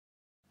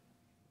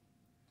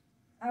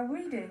Our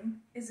reading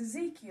is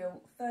Ezekiel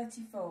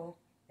 34,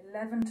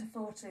 11 to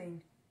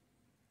 14.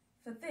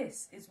 For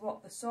this is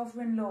what the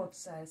Sovereign Lord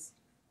says: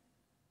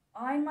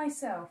 I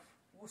myself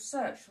will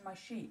search for my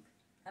sheep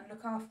and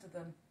look after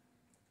them,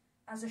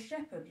 as a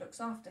shepherd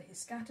looks after his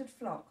scattered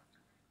flock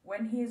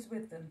when he is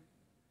with them.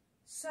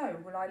 So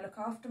will I look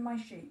after my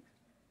sheep.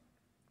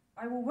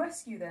 I will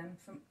rescue them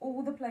from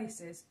all the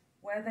places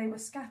where they were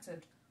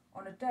scattered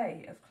on a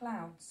day of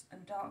clouds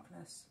and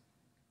darkness.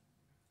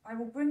 I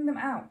will bring them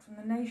out from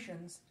the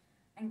nations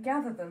and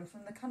gather them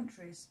from the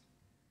countries,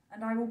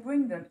 and I will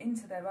bring them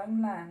into their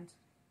own land.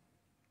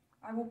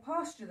 I will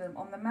pasture them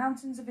on the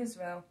mountains of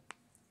Israel,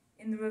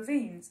 in the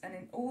ravines and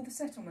in all the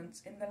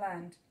settlements in the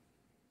land.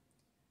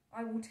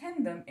 I will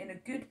tend them in a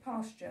good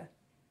pasture,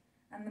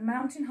 and the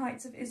mountain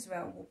heights of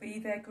Israel will be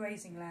their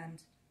grazing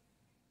land.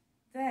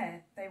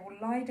 There they will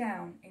lie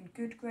down in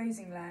good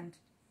grazing land,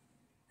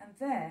 and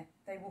there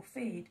they will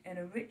feed in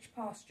a rich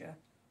pasture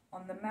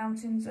on the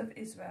mountains of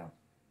Israel.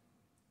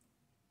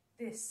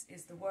 This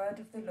is the word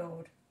of the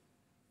Lord.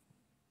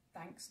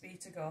 Thanks be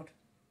to God.